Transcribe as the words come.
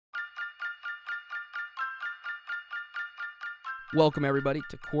Welcome, everybody,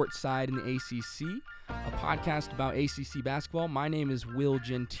 to Courtside in the ACC, a podcast about ACC basketball. My name is Will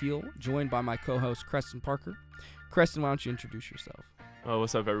Gentile, joined by my co-host, Creston Parker. Creston, why don't you introduce yourself? Oh,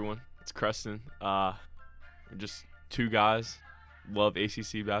 what's up, everyone? It's Creston. We're just two guys, love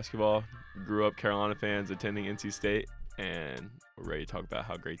ACC basketball, grew up Carolina fans, attending NC State, and we're ready to talk about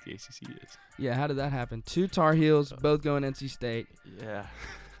how great the ACC is. Yeah, how did that happen? Two Tar Heels, both going NC State. Yeah.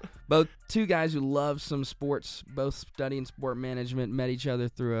 Both two guys who love some sports, both studying sport management, met each other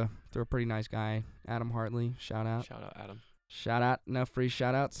through a pretty nice guy, Adam Hartley. Shout out. Shout out, Adam. Shout out. No free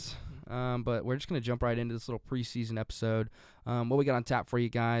shout outs. But we're just going to jump right into this little preseason episode. What we got on tap for you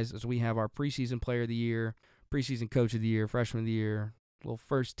guys is we have our preseason player of the year, preseason coach of the year, freshman of the year, little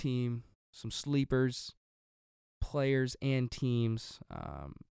first team, some sleepers, players and teams,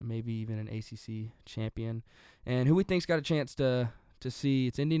 maybe even an ACC champion, and who we think's got a chance to see.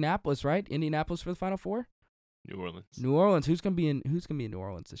 It's Indianapolis, right? Indianapolis for the Final Four. New Orleans. New Orleans. Who's gonna be in New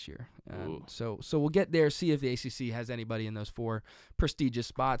Orleans this year? So we'll get there. See if the ACC has anybody in those four prestigious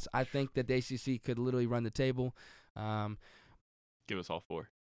spots. I think that the ACC could literally run the table. Give us all four.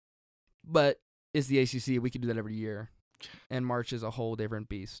 But it's the ACC. We could do that every year. And March is a whole different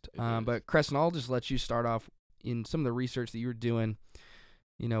beast. But Creston, I'll just let you start off in some of the research that you were doing.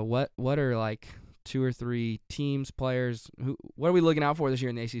 You know, what are like two or three teams, players? What are we looking out for this year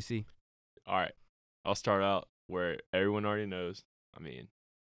in the ACC? All right. I'll start out where everyone already knows. I mean,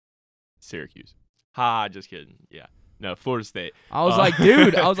 Syracuse. Just kidding. Yeah. No, Florida State. I was like,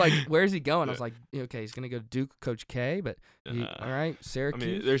 dude, where's he going? I was like, okay, he's going to go Duke, Coach K, but all right, Syracuse. I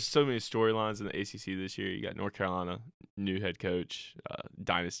mean, there's so many storylines in the ACC this year. You got North Carolina, new head coach,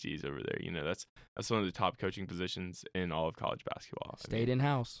 dynasties over there. You know, that's one of the top coaching positions in all of college basketball. Stayed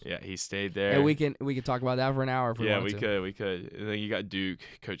in-house. Yeah, he stayed there. And we can talk about that for an hour if we want to. We could. And then you got Duke,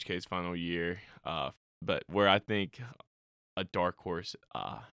 Coach K's final year. But where I think a dark horse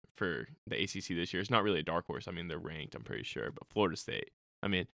for the ACC this year, it's not really a dark horse. I mean, they're ranked, I'm pretty sure. But Florida State, I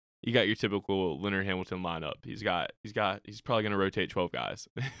mean, you got your typical Leonard Hamilton lineup. He's probably going to rotate 12 guys.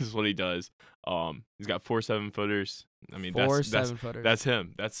 This is what he does. He's got 4 7-footers. I mean, footers. That's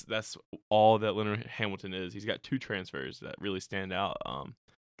him. That's all that Leonard Hamilton is. He's got 2 transfers that really stand out.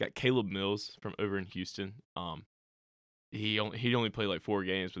 Got Caleb Mills from over in Houston. He only played like 4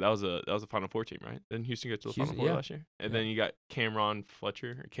 games, but that was a Final Four team, right? Didn't Houston get to the Final Four last year? And then you got Cameron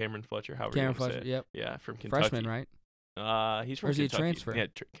Fletcher, however you want to say it. Yep. Yeah, from Kentucky. Freshman, right? He's from or is Kentucky. He a transfer? Yeah,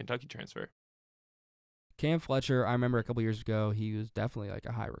 Kentucky transfer. Cam Fletcher, I remember a couple years ago, he was definitely like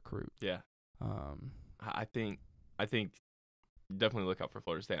a high recruit. Yeah. I think definitely look out for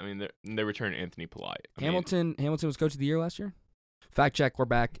Florida State. I mean, they returned Anthony Polite. Hamilton was coach of the year last year. Fact check, we're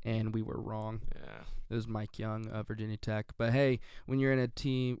back, and we were wrong. Yeah. It was Mike Young of Virginia Tech. But hey, when you're in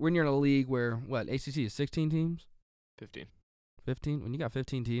a league where ACC is 16 teams? 15. 15? When you got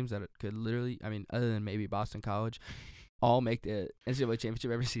 15 teams that could literally, I mean, other than maybe Boston College, all make the NCAA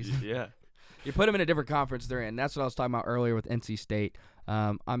championship every season. Yeah. You put them in a different conference they're in. That's what I was talking about earlier with NC State.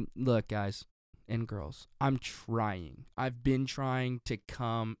 Look, guys and girls, I've been trying to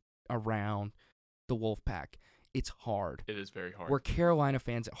come around the Wolfpack. It's hard. It is very hard. We're Carolina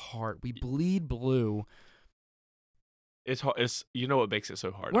fans at heart. We bleed blue. It's hard. You know what makes it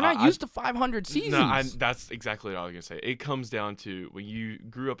so hard? We're not used to 500 seasons. No, that's exactly what I was going to say. It comes down to when you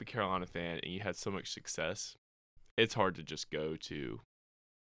grew up a Carolina fan and you had so much success, it's hard to just go to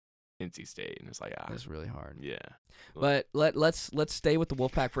NC State and it's like, It's really hard. Yeah. But let's stay with the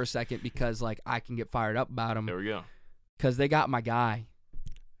Wolfpack for a second because like I can get fired up about them. There we go. Because they got my guy.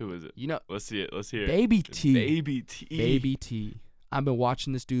 Who is it? You know, let's see it. Let's hear it. Baby T. Baby T. I've been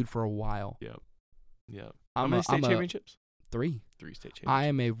watching this dude for a while. Yep. How many state championships? 3. 3 state championships. I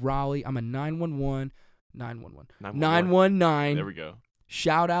am a Raleigh. I'm a 911. 919. There we go.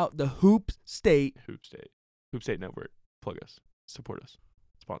 Shout out the Hoop State Network. Plug us. Support us.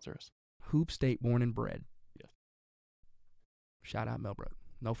 Sponsor us. Hoop State born and bred. Yes. Shout out Millbrook.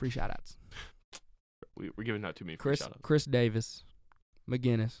 No free shout outs. We're giving out too many free shout outs. Chris Davis.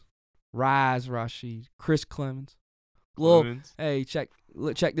 McGinnis, Rise Rashid, Chris Clemens. Hey, check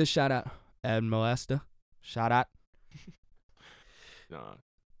this shout out. Ed Molesta. Shout out.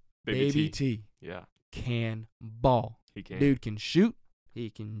 Baby T. Yeah. Can ball. He can. Dude can shoot. He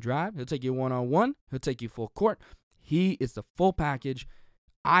can drive. He'll take you one-on-one. He'll take you full court. He is the full package.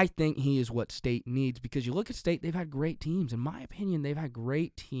 I think he is what State needs because you look at State, they've had great teams. In my opinion, they've had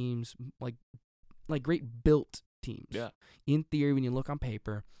great teams, like great built teams. Yeah. In theory, when you look on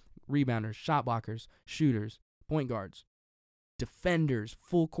paper, rebounders, shot blockers, shooters, point guards, defenders,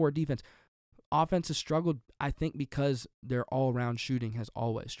 full court defense. Offense has struggled, I think, because their all-around shooting has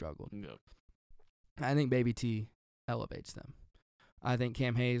always struggled. Yep. I think Baby T elevates them. I think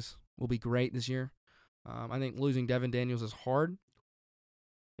Cam Hayes will be great this year. I think losing Devin Daniels is hard.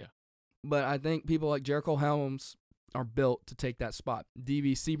 Yeah. But I think people like Jericho Helms are built to take that spot.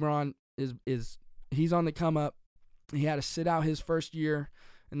 DB Sebron he's on the come up. He had to sit out his first year,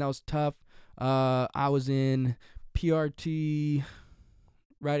 and that was tough. I was in PRT,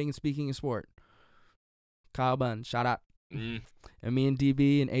 writing and speaking in sport. Kyle Bunn, shout out. Mm. And me and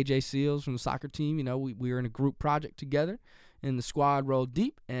DB and AJ Seals from the soccer team, we were in a group project together, and the squad rolled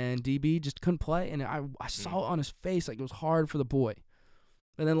deep, and DB just couldn't play, and I saw it on his face like it was hard for the boy.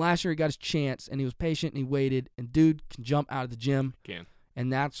 And then last year he got his chance, and he was patient, and he waited, and dude can jump out of the gym. Can.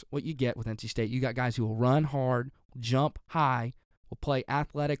 And that's what you get with NC State. You got guys who will run hard, jump high, will play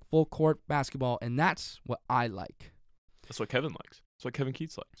athletic, full-court basketball, and that's what I like. That's what Kevin likes. That's what Kevin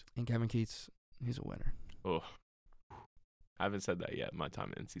Keats likes. And Kevin Keats, he's a winner. Oh. I haven't said that yet in my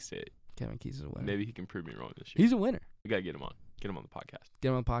time at NC State. Kevin Keats is a winner. Maybe he can prove me wrong this year. He's a winner. We got to get him on. Get him on the podcast. Get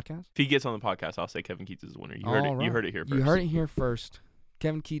him on the podcast? If he gets on the podcast, I'll say Kevin Keats is a winner. You heard it. Right. You heard it here first. You heard it here first.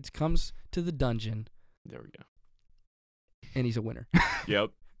 Kevin Keats comes to the dungeon. There we go. And he's a winner.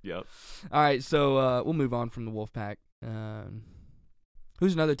 Yep. All right, so we'll move on from the Wolfpack.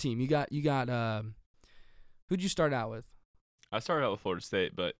 Who's another team? You got who'd you start out with? I started out with Florida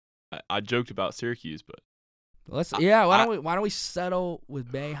State, but I joked about Syracuse, but why don't we settle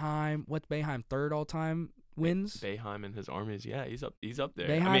with Boeheim? What's Boeheim, third all time wins? Boeheim and his armies, yeah, he's up there.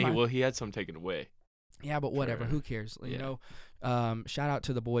 Boeheim, he had some taken away. Yeah, but whatever. Who cares? Yeah. Shout out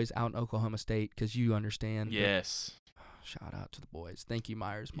to the boys out in Oklahoma State because you understand. Yes. Shout out to the boys. Thank you,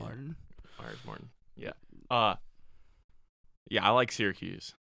 Myers Martin. Myers Martin. Yeah. Yeah, I like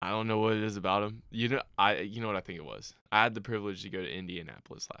Syracuse. I don't know what it is about them. You know what I think it was. I had the privilege to go to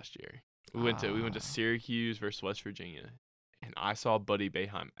Indianapolis last year. We went to Syracuse versus West Virginia, and I saw Buddy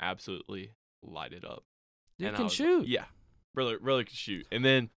Boeheim absolutely light it up. Dude can shoot. Yeah, brother can shoot. And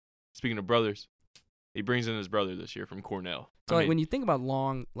then speaking of brothers, he brings in his brother this year from Cornell. So when you think about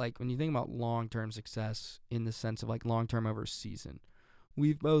long-term success in the sense of like long-term over a season,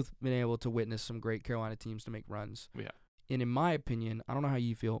 we've both been able to witness some great Carolina teams to make runs. Yeah. And in my opinion, I don't know how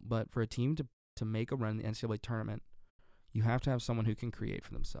you feel, but for a team to make a run in the NCAA tournament, you have to have someone who can create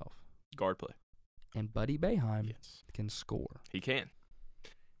for themselves. Guard play. And Buddy Boeheim can score. He can.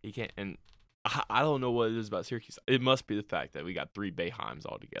 And I don't know what it is about Syracuse. It must be the fact that we got 3 Boeheims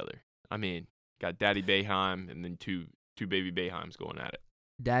all together. I mean, got Daddy Boeheim and then two baby Boeheims going at it.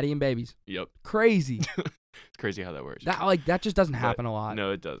 Daddy and babies. Yep. Crazy. It's crazy how that works. That just doesn't happen a lot.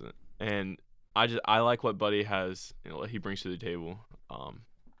 No, it doesn't. And I like what Buddy has, what he brings to the table.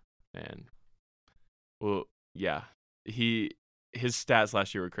 And well, yeah, his stats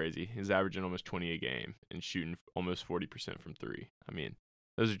last year were crazy. He's averaging almost 20 a game and shooting almost 40% from 3. I mean,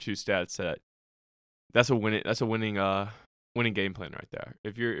 those are 2 stats that's a winning game plan right there.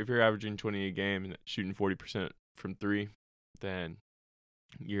 If you're averaging 20 a game and shooting 40% from 3, then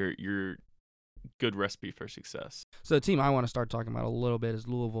you're good recipe for success. So the team I want to start talking about a little bit is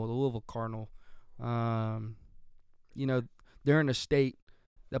Louisville, the Louisville Cardinal. They're in a state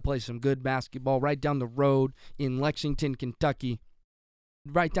that plays some good basketball right down the road in Lexington, Kentucky.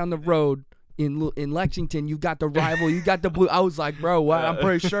 Right down the road in Lexington, you got the rival, you got the blue. I was like, bro, what? I'm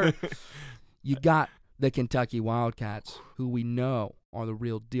pretty sure. You got the Kentucky Wildcats, who we know are the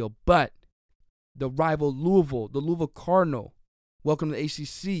real deal. But the rival Louisville, the Louisville Cardinal, welcome to the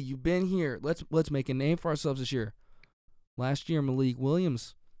ACC. You've been here. Let's make a name for ourselves this year. Last year, Malik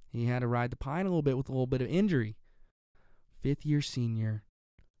Williams, he had to ride the pine a little bit with a little bit of injury. 5th-year senior.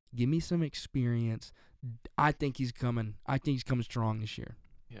 Give me some experience. I think he's coming. I think he's coming strong this year.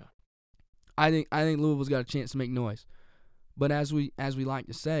 Yeah. I think Louisville's got a chance to make noise. But as we like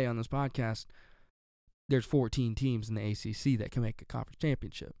to say on this podcast, there's 14 teams in the ACC that can make a conference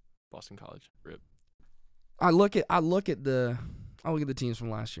championship. Boston College, rip. I look at the teams from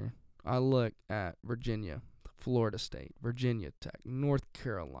last year. I look at Virginia, Florida State, Virginia Tech, North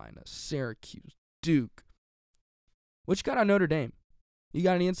Carolina, Syracuse, Duke. What you got on Notre Dame? You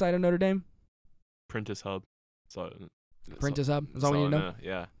got any insight on Notre Dame? Prentice Hub. Prentice Hub? That's all we need to know?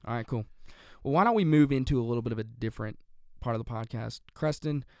 Yeah. All right, cool. Well, why don't we move into a little bit of a different part of the podcast?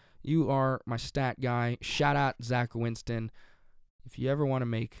 Creston, you are my stat guy. Shout out Zach Winston. If you ever want to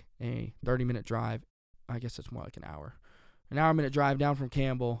make a 30-minute drive, I guess it's more like an hour. An hour-minute drive down from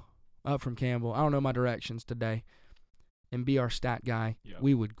Campbell, up from Campbell. I don't know my directions today. And be our stat guy. Yep.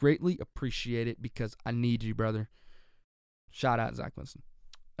 We would greatly appreciate it because I need you, brother. Shout out Zach Winston.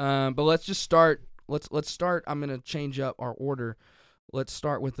 But let's just start. Let's start. I'm gonna change up our order. Let's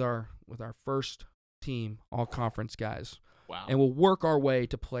start with our first team, all conference guys. Wow. And we'll work our way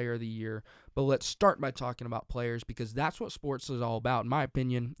to player of the year. But let's start by talking about players because that's what sports is all about, in my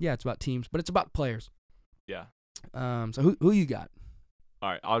opinion. Yeah, it's about teams, but it's about players. Yeah. So who you got? All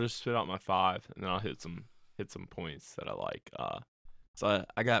right, I'll just spit out my 5, and then I'll hit some points that I like. So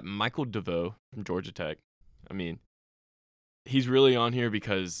I got Michael DeVoe from Georgia Tech. I mean, he's really on here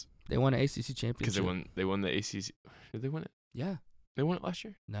because They won an ACC championship. because they won the ACC. Did they win it? Yeah. They won it last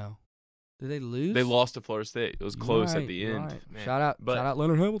year. No. Did they lose? They lost to Florida State. It was close at the end. Right. Man. Shout out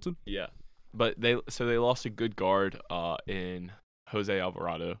Leonard Hamilton. Yeah, but they lost a good guard in Jose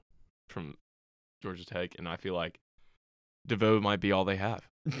Alvarado from Georgia Tech, and I feel like DeVoe might be all they have.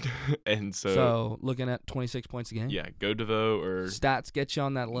 And so looking at 26 points a game. yeah, go DeVoe or Stats get you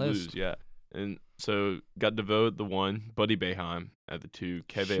on that list. lose. Yeah, and so got DeVoe at the 1, Buddy Boeheim at the 2,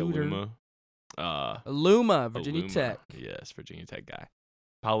 Keve Shooter. Aluma. Aluma, Virginia Aluma. Tech. Yes, Virginia Tech guy.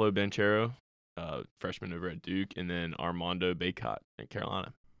 Paolo Banchero, freshman over at Duke, and then Armando Bacot at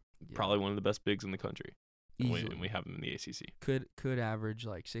Carolina. Yeah. Probably one of the best bigs in the country. Easily. And we have him in the ACC. Could average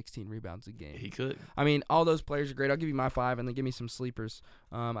like 16 rebounds a game. He could. I mean, all those players are great. I'll give you my 5 and then give me some sleepers.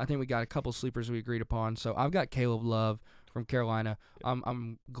 I think we got a couple sleepers we agreed upon. So I've got Caleb Love from Carolina.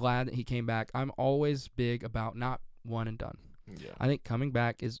 I'm glad that he came back. I'm always big about not one and done. Yeah. I think coming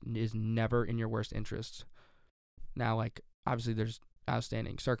back is never in your worst interest. Now, like, obviously there's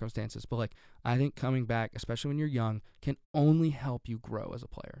outstanding circumstances, but like I think coming back, especially when you're young, can only help you grow as a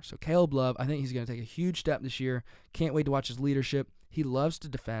player. So Caleb Love, I think he's going to take a huge step this year. Can't wait to watch his leadership. He loves to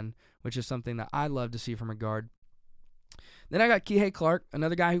defend, which is something that I love to see from a guard. Then I got Kihei Clark,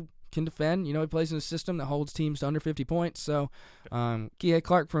 another guy who can defend. You know, he plays in a system that holds teams to under 50 points. So Kihei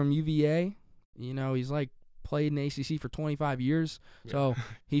Clark from UVA, you know, he's like played in the ACC for 25 years, so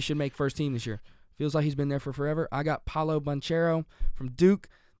he should make first team this year. Feels like he's been there for forever. I got Paolo Banchero from Duke,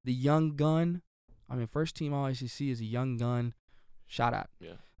 the young gun. I mean, first team All-ACC is a young gun. Shout out.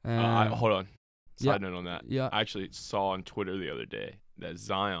 Yeah. Hold on. Side note on that. Yeah. I actually saw on Twitter the other day that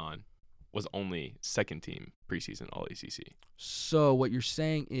Zion was only second team preseason All-ACC. So what you're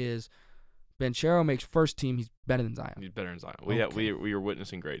saying is Banchero makes first team. He's better than Zion. He's better than Zion. Okay. We are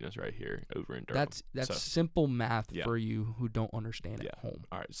witnessing greatness right here over in Durham. That's simple math Yeah. for you who don't understand Yeah. at home.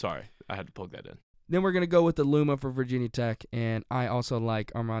 All right. Sorry. I had to plug that in. Then we're gonna go with the Luma for Virginia Tech, and I also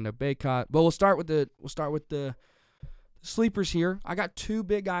like Armando Bacot. But we'll start with the sleepers here. I got 2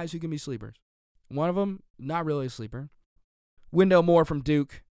 big guys who can be sleepers. One of them not really a sleeper. Wendell Moore from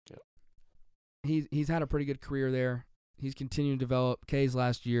Duke. Yeah. He's had a pretty good career there. He's continued to develop. K's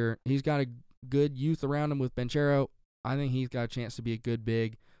last year. He's got a good youth around him with Banchero. I think he's got a chance to be a good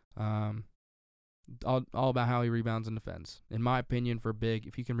big. All about how he rebounds and defends. In my opinion, for big,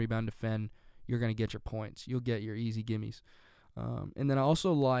 if you can rebound and defend, you're going to get your points. You'll get your easy gimmies. And then I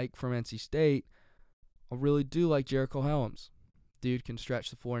also like from NC State, I really do like Jericho Helms. Dude can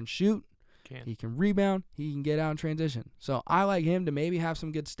stretch the floor and shoot. He can rebound. He can get out in transition. So I like him to maybe have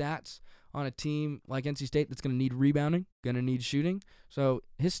some good stats on a team like NC State that's going to need rebounding, going to need shooting. So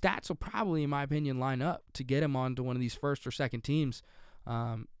his stats will probably, in my opinion, line up to get him onto one of these first or second teams.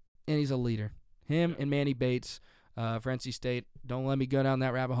 And he's a leader. Him and Manny Bates for NC State. Don't let me go down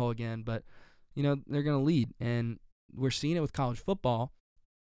that rabbit hole again, but you know, they're going to lead. And we're seeing it with college football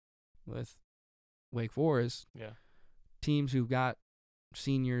with Wake Forest. Yeah. Teams who've got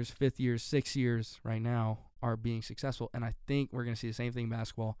seniors, 5th years, 6 years right now are being successful. And I think we're going to see the same thing in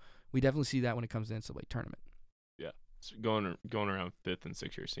basketball. We definitely see that when it comes to the NCAA tournament. Yeah. So going around 5th and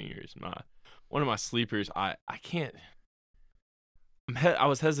 6th year seniors. One of my sleepers, I can't. I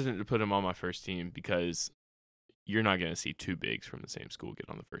was hesitant to put him on my first team because you're not going to see 2 bigs from the same school get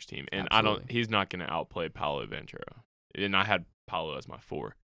on the first team. And Absolutely. he's not going to outplay Paolo Banchero. And I had Paolo as my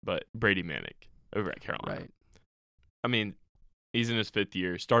 4, but Brady Manick over at Carolina. Right. I mean, he's in his 5th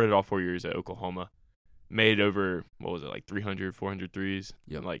year, started all 4 years at Oklahoma, made over, 300, 400 threes,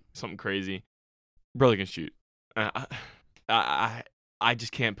 like something crazy. Brother can shoot. I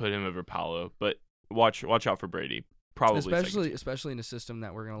just can't put him over Paolo, but watch out for Brady. Probably especially in a system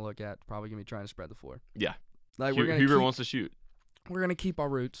that we're going to look at, probably going to be trying to spread the floor. Yeah. Like Hoover wants to shoot. We're going to keep our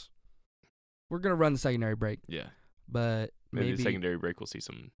roots. We're going to run the secondary break. Yeah. But maybe the secondary break we'll see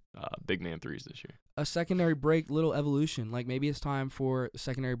some big man threes this year. A secondary break, little evolution. Like maybe it's time for the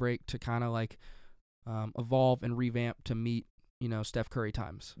secondary break to kind of like evolve and revamp to meet, Steph Curry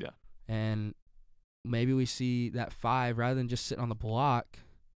times. Yeah. And maybe we see that 5 rather than just sitting on the block,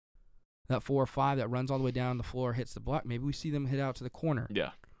 that 4 or 5 that runs all the way down the floor, hits the block. Maybe we see them hit out to the corner.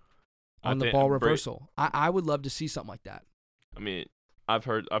 Yeah. On the ball reversal. I would love to see something like that. I mean, I've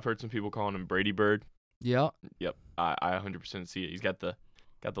heard some people calling him Brady Bird. Yeah. Yep. I 100% see it. He's got the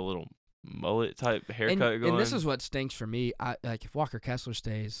little mullet type haircut and going. this is what stinks for me. Like if Walker Kessler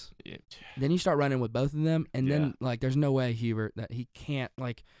stays, Yeah. then you start running with both of them, and Yeah. then like there's no way Hubert that he can't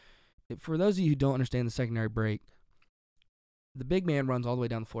like. For those of you who don't understand the secondary break, the big man runs all the way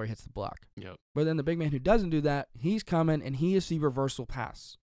down the floor, he hits the block. Yep. But then the big man who doesn't do that, he's coming and he is the reversal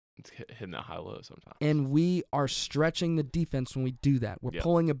pass. It's hitting that high low sometimes. And we are stretching the defense when we do that. We're Yep.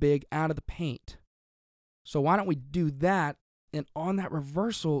 pulling a big out of the paint. So why don't we do that, and on that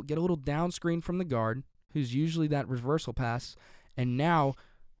reversal, get a little down screen from the guard, who's usually that reversal pass. And now,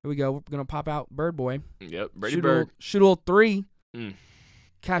 here we go. We're going to pop out Bird Boy. Yep. Brady shoot Bird. Shoot a little three. Mm.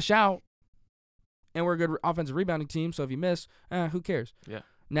 Cash out. And we're a good offensive rebounding team, so if you miss, who cares? Yeah.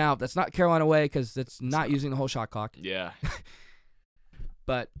 Now, that's not Carolina way because it's not using the whole shot clock. Yeah.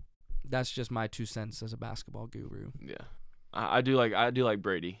 But that's just my 2 cents as a basketball guru. Yeah. I do like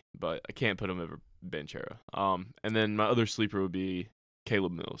Brady, but I can't put him over Banchero. And then my other sleeper would be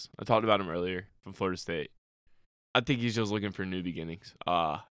Caleb Mills. I talked about him earlier from Florida State. I think he's just looking for new beginnings.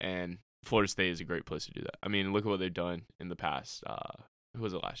 And Florida State is a great place to do that. I mean, look at what they've done in the past. Who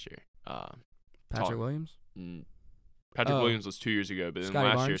was it last year? Patrick Williams? Patrick Williams was 2 years ago, but then Scotty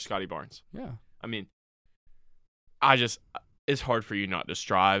last year, Barnes? Scotty Barnes. Yeah. I mean, it's hard for you not to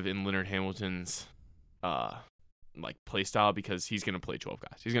strive in Leonard Hamilton's play style because he's going to play 12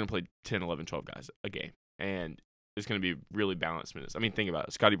 guys. He's going to play 10, 11, 12 guys a game. And it's going to be really balanced minutes. I mean, think about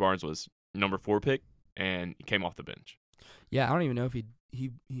it. Scotty Barnes was number 4 pick, and he came off the bench. Yeah, I don't even know if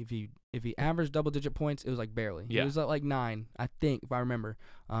he averaged double-digit points. It was like barely. Yeah. It was at like 9, I think, if I remember.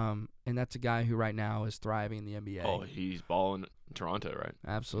 And that's a guy who right now is thriving in the NBA. Oh, he's balling in Toronto, right?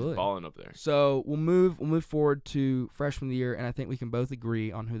 Absolutely. He's balling up there. So we'll move forward to freshman of the year, and I think we can both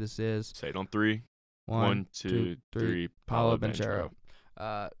agree on who this is. Say it on 3. 1, 2, 3. Paolo Banchero.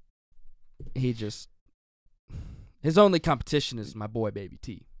 His only competition is my boy Baby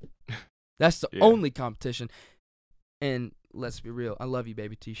T. That's the Yeah. only competition. And let's be real, I love you,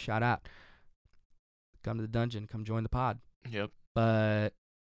 Baby T. Shout out. Come to the dungeon. Come join the pod. Yep. But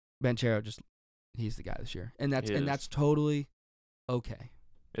Banchero he's the guy this year, and that's totally okay.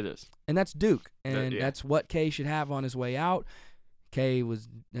 It is. And that's Duke, and Yeah. that's what K should have on his way out. K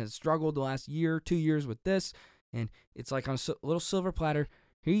has struggled the last 2 years with this, and it's like on a little silver platter.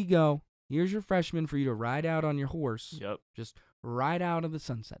 Here you go. Here's your freshman for you to ride out on your horse. Yep. Just ride out of the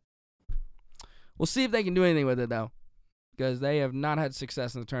sunset. We'll see if they can do anything with it, though, because they have not had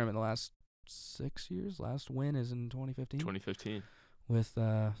success in the tournament in the last 6 years. Last win is in 2015. 2015. With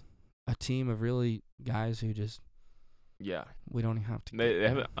a team of really guys who just Yeah. we don't even have to. They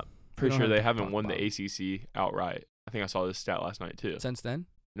haven't. I'm pretty don't sure have they to haven't talk won the about ACC outright. I think I saw this stat last night too. Since then,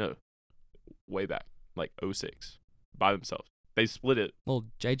 No, way back, like 06, by themselves. They split it. little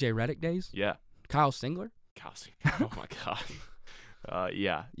JJ Redick days. Yeah. Kyle Singler. Kelsey. Oh my god.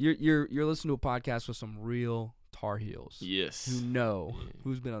 Yeah. You're listening to a podcast with some real Tar Heels Yes. who know Yeah.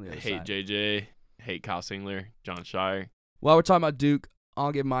 who's been on the other Hate side. JJ. Hate Kyle Singler. John Shire. While we're talking about Duke,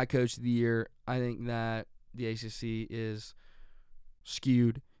 I'll give my coach of the year. I think that the ACC is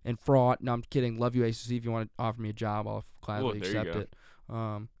skewed and fraught. No, I'm kidding. Love you, ACC. If you want to offer me a job, I'll gladly there you accept go.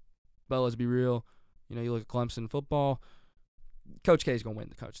 it. But let's be real. You look at Clemson football. Coach K is going to win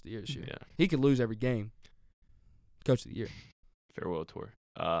the coach of the year this year. Yeah. He could lose every game. Coach of the year. Farewell tour.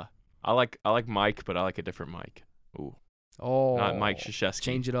 I like Mike, but I like a different Mike. Ooh. Oh, Not Mike Krzyzewski.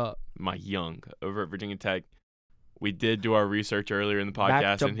 Change it up. Mike Young over at Virginia Tech. We did do our research earlier in the Back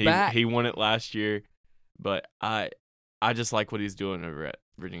podcast, to and back. he won it last year. But I just like what he's doing over at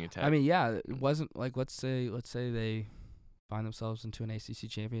Virginia Tech. I mean, yeah, it wasn't like let's say they find themselves into an ACC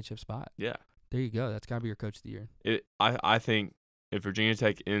championship spot. yeah. There you go. That's got to be your coach of the year. I think if Virginia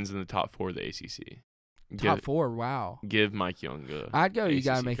Tech ends in the top 4 of the ACC, Top 4. Wow. give Mike Young I'd go. You ACC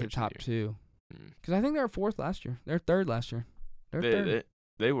got to make it coach of the top year. 2 Mm. because I think they were 4th last year. They're 3rd last year. They're 3rd.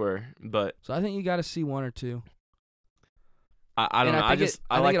 They were, but So I think you got to see 1 or 2. I don't And know. I I think just it,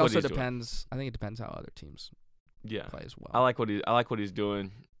 I I think like it what also he's doing. depends. I think it depends how other teams Yeah. play as well. I like what he's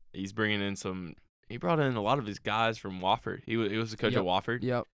doing. He's bringing in some. He brought in a lot of his guys from Wofford. He was the coach Yep. at Wofford.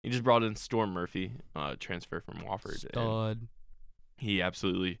 Yep. He just brought in Storm Murphy, transfer from Wofford. And Stud. he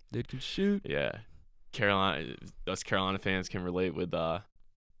absolutely, Dude can shoot. yeah. Us Carolina fans can relate with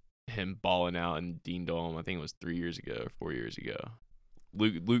him balling out in Dean Dome. I think it was 3 years ago or 4 years ago.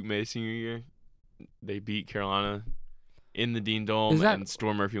 Luke May senior year, they beat Carolina in the Dean Dome, and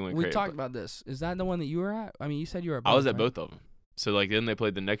Storm Murphy went We crazy. talked about this. Is that the one that you were at? I mean, you said you were at I was at right? both of them. So then they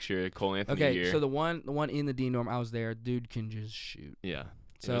played the next year, Cole Anthony Okay, year. so the one in the Dean Dorm, I was there. Dude can just shoot. Yeah.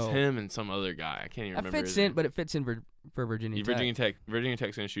 So it was him and some other guy. I can't even that remember. fits his in, name. but it fits in for Virginia Tech. Virginia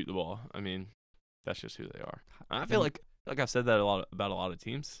Tech's gonna shoot the ball. I mean, that's just who they are. I feel like I've said that about a lot of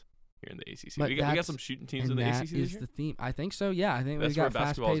teams. here in the ACC. But We got some shooting teams in the ACC this year. That is year. the theme. I think so. Yeah, I think That's we got where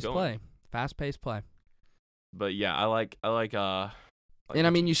basketball is fast-paced going. play. Fast-paced play. But yeah, I like. And I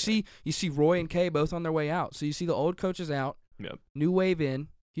mean, you see Roy and Kay both on their way out. So you see the old coaches out. Yep. New wave in.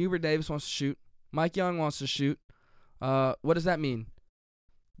 Hubert Davis wants to shoot. Mike Young wants to shoot. What does that mean?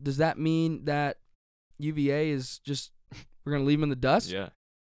 Does that mean that UVA is just we're gonna leave them in the dust? Yeah,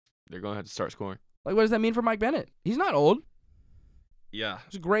 they're gonna have to start scoring. Like, what does that mean for Mike Bennett? He's not old. Yeah,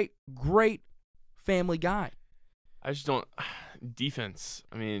 He's a great family guy. I just don't defense.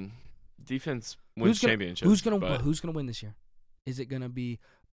 I mean, defense wins championships. Who's gonna win this year? Is it gonna be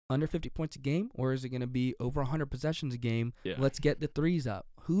under 50 points a game, or is it gonna be over 100 possessions a game? Yeah. Let's get the threes up.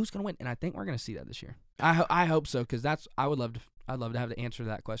 Who's gonna win? And I think we're gonna see that this year. I hope so, because I'd love to have the answer to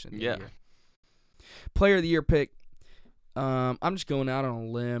that question. Yeah. Player of the year pick. I'm just going out on a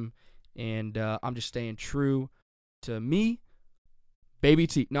limb, and I'm just staying true to me. Baby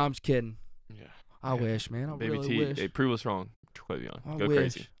T. No, I'm just kidding. Yeah. I wish, man. I Baby really T. wish. Hey, prove us wrong. Go wish.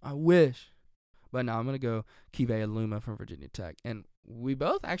 crazy. I wish. But no, I'm going to go Kive Aluma from Virginia Tech. And we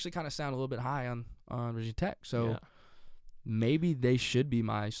both actually kind of sound a little bit high on Virginia Tech. So maybe they should be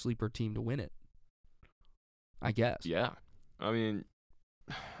my sleeper team to win it. I guess. Yeah. I mean,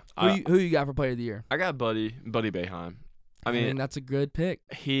 who you got for player of the year? I got Buddy Boeheim. I mean, that's a good pick.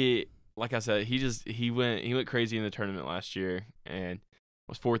 He, like I said, he went crazy in the tournament last year and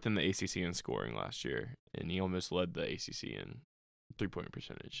was fourth in the ACC in scoring last year, and he almost led the ACC in 3-point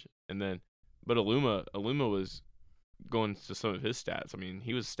percentage. And then, but Aluma was going to some of his stats. I mean,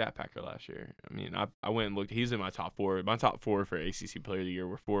 he was a stat packer last year. I mean, I went and looked. He's in my top four. My top four for ACC player of the year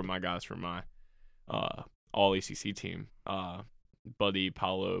were four of my guys from my all ACC team. Buddy,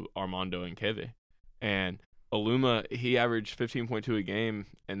 Paolo, Armando, and Keve. And Aluma, he averaged 15.2 a game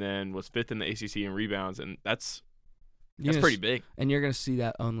and then was fifth in the ACC in rebounds, and that's pretty big. And you're going to see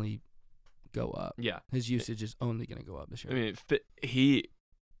that only go up. Yeah. His usage is only going to go up this year. I mean,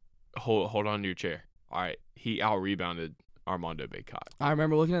 hold on to your chair. All right, he out-rebounded Armando Bacot. I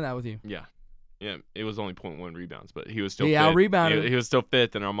remember looking at that with you. Yeah. Yeah, it was only 0.1 rebounds, but he was still fifth. Out-rebounded. He was still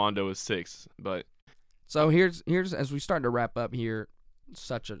fifth, and Armando was sixth. But so here's as we start to wrap up here,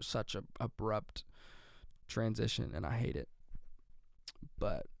 such a abrupt transition, and I hate it.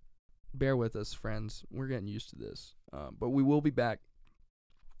 But bear with us, friends. We're getting used to this. But we will be back.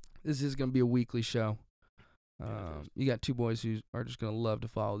 This is going to be a weekly show. You got two boys who are just going to love to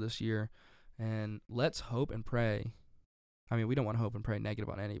follow this year. And let's hope and pray. I mean, we don't want to hope and pray negative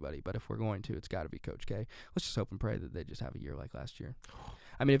on anybody, but if we're going to, it's got to be Coach K. Let's just hope and pray that they just have a year like last year.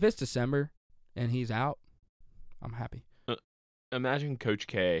 I mean, if it's December and he's out, I'm happy. Imagine Coach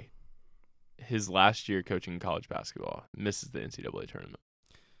K, his last year coaching college basketball, misses the NCAA tournament.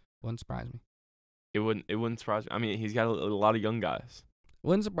 Wouldn't surprise me. It wouldn't surprise me. I mean, he's got a lot of young guys.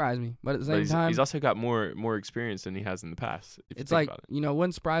 Wouldn't surprise me, but at the same time, he's also got more experience than he has in the past. It's like,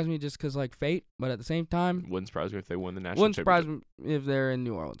 wouldn't surprise me just because like fate, but at the same time, wouldn't surprise me if they won the national championship. Wouldn't surprise me if they're in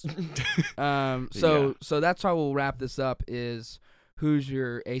New Orleans. So that's how we'll wrap this up. Is who's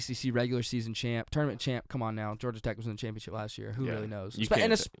your ACC regular season tournament champ? Come on now, Georgia Tech was in the championship last year. Who really knows?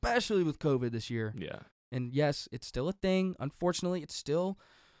 And especially with COVID this year. Yeah. And yes, it's still a thing. Unfortunately, it still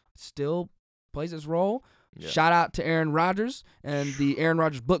plays its role. Yeah. Shout out to Aaron Rodgers and the Aaron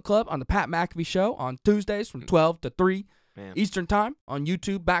Rodgers Book Club on the Pat McAfee Show on Tuesdays from 12 to 3 Eastern Time on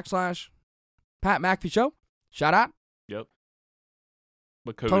YouTube /Pat McAfee Show. Shout out. Yep.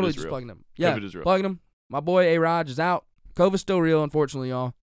 But COVID totally is just real. plugging them. Yeah, COVID is real. Plugging them. My boy A-Rod is out. COVID's still real, unfortunately,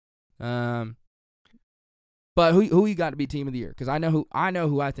 y'all. But who you got to be team of the year? Because I know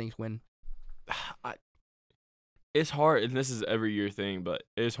who I think's win. It's hard, and this is every year thing, but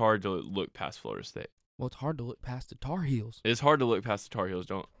it's hard to look past Florida State. Well, it's hard to look past the Tar Heels. It's hard to look past the Tar Heels.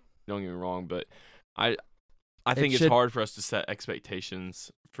 Don't get me wrong, but I think it's hard for us to set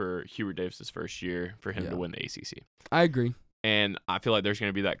expectations for Hubert Davis's first year for him to win the ACC. I agree, and I feel like there's going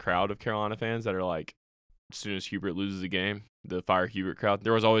to be that crowd of Carolina fans that are like, as soon as Hubert loses a game, the fire Hubert crowd.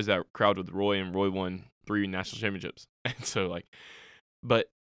 There was always that crowd with Roy, and Roy won 3 national championships, and so but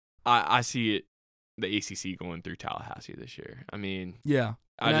I see it. The ACC going through Tallahassee this year. I mean, yeah,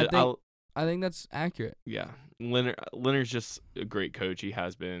 I think that's accurate. Yeah, Leonard's just a great coach. He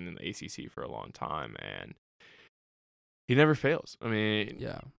has been in the ACC for a long time, and he never fails. I mean,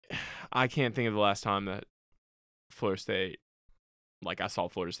 I can't think of the last time that Florida State, I saw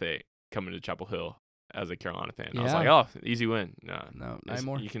Florida State coming to Chapel Hill as a Carolina fan. I was like, oh, easy win. No, not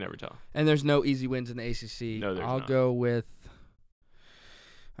anymore. You can never tell. And there's no easy wins in the ACC. No, there's not. I'll go with.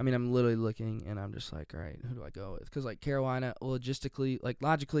 I mean, I'm literally looking, and I'm just like, all right, who do I go with? Because, Carolina,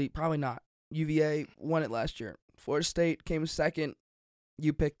 logically, probably not. UVA won it last year. Florida State came second.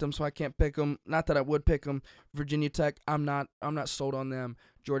 You picked them, so I can't pick them. Not that I would pick them. Virginia Tech, I'm not sold on them.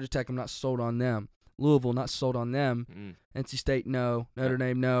 Georgia Tech, I'm not sold on them. Louisville, not sold on them. NC State, no. Notre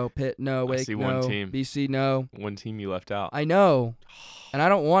Dame, no. Pitt, no. Wake, see no. one team. BC, no. One team you left out. I know, and I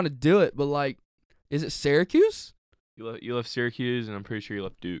don't want to do it, but like, is it Syracuse? You left Syracuse, and I'm pretty sure you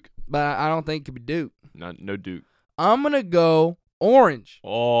left Duke. But I don't think it could be Duke. No Duke. I'm gonna go orange.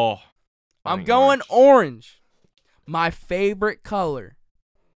 Oh, I'm going orange. My favorite color.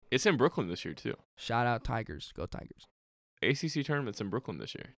 It's in Brooklyn this year too. Shout out Tigers. Go Tigers. ACC tournament's in Brooklyn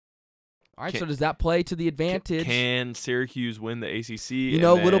this year. All right, so does that play to the advantage? Can Syracuse win the ACC? You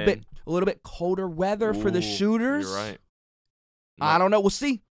know, a little bit colder weather for the shooters. You're right. I don't know. We'll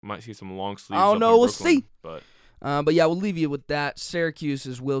see. Might see some long sleeves. I don't know. We'll see. But yeah, we'll leave you with that. Syracuse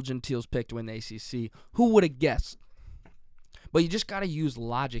is Will Gentile's pick to win the ACC. Who would have guessed? But you just got to use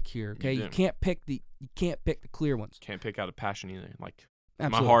logic here, okay? You can't pick the clear ones. Can't pick out of passion either. Like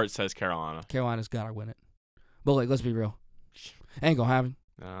Absolutely. My heart says Carolina. Carolina's got to win it. But like, let's be real. Ain't gonna happen.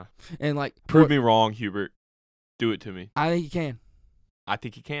 Nah. And like, prove me wrong, Hubert. Do it to me. I think you can. I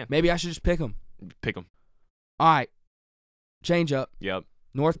think you can. Maybe I should just pick them. Pick them. All right. Change up. Yep.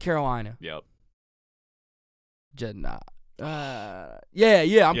 North Carolina. Yep.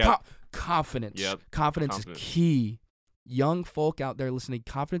 Yeah. I'm confidence. Yep. Confidence is key. Young folk out there listening,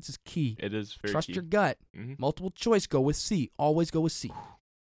 confidence is key. It is very Trust key. your gut. Mm-hmm. Multiple choice, go with C. Always go with C.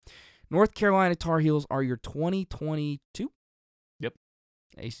 North Carolina Tar Heels are your 2022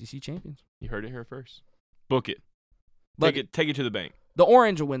 ACC champions. You heard it here first. Book it. Take it to the bank. The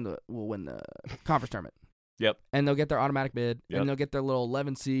Orange will win the conference tournament. Yep. And they'll get their automatic bid. Yep. And they'll get their little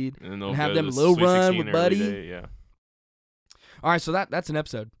 11 seed. And they'll have go them to a the little Sweet run 16 with Buddy. Day, yeah. All right, so that's an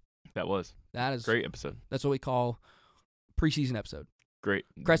episode. That is great episode. That's what we call preseason episode. Great.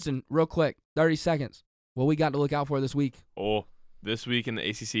 Creston, real quick, 30 seconds. What we got to look out for this week? Oh, this week in the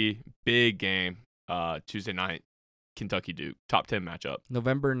ACC, big game. Tuesday night, Kentucky Duke, top 10 matchup.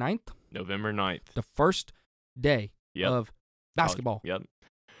 November 9th? November 9th. The first day of basketball. Yep.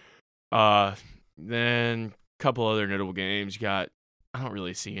 Then a couple other notable games. I don't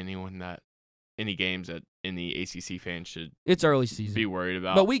really see any games that any ACC fans should It's early season. be worried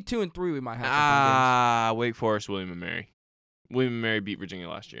about. But week 2 and 3 we might have some fun games. Wake Forest, William & Mary. William & Mary beat Virginia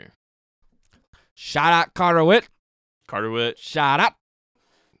last year. Shout out Carter Witt. Shout out.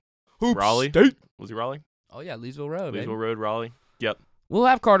 Hoops Raleigh. State. Was he Raleigh? Oh, yeah, Leesville Road. Leesville Road, Raleigh. Yep. We'll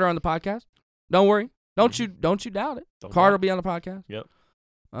have Carter on the podcast. Don't worry. Don't you doubt it. Carter will be on the podcast. Yep.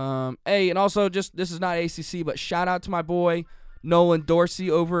 Hey, and also this is not ACC, but shout out to my boy Nolan Dorsey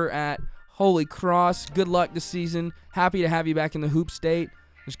over at Holy Cross. Good luck this season. Happy to have you back in the hoop state.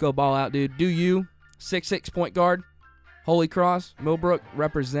 Just go ball out, dude. Do you. 6'6" point guard. Holy Cross. Millbrook,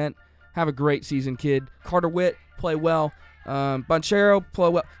 represent. Have a great season, kid. Carter Witt, play well. Bonchero, play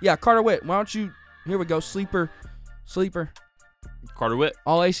well. Yeah, Carter Witt, why don't you... Here we go. Sleeper. Carter Witt.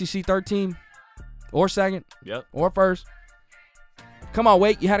 All ACC third team. Or second. Yep. Or first. Come on,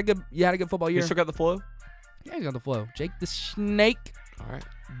 Wake. You had a good football year. You still got the flow? Yeah, he's got the flow. Jake the Snake. All right.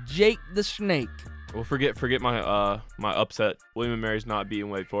 Jake the Snake. Well, forget my my upset. William & Mary's not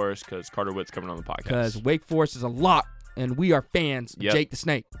beating Wake Forest because Carter Witt's coming on the podcast. Because Wake Forest is a lot, and we are fans of Jake the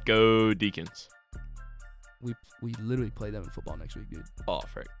Snake. Go Deacons. We literally play them in football next week, dude. Oh,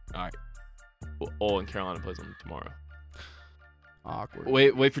 frick. All right. Well, and Carolina plays them tomorrow. Awkward.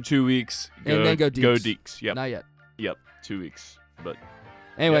 Wait for 2 weeks. And then go Deeks. Go Deeks. Yep. Not yet. Yep. 2 weeks. But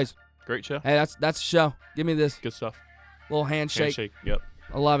anyways, great show. Hey, that's the show. Give me this. Good stuff. Little handshake. Yep.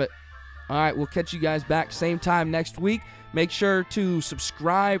 I love it. All right, we'll catch you guys back same time next week. Make sure to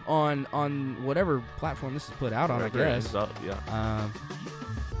subscribe on whatever platform this is put out on, I guess. Yeah.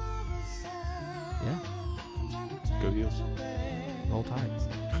 Yeah. Go Heels. The whole time.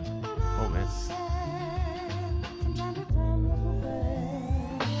 Oh, man.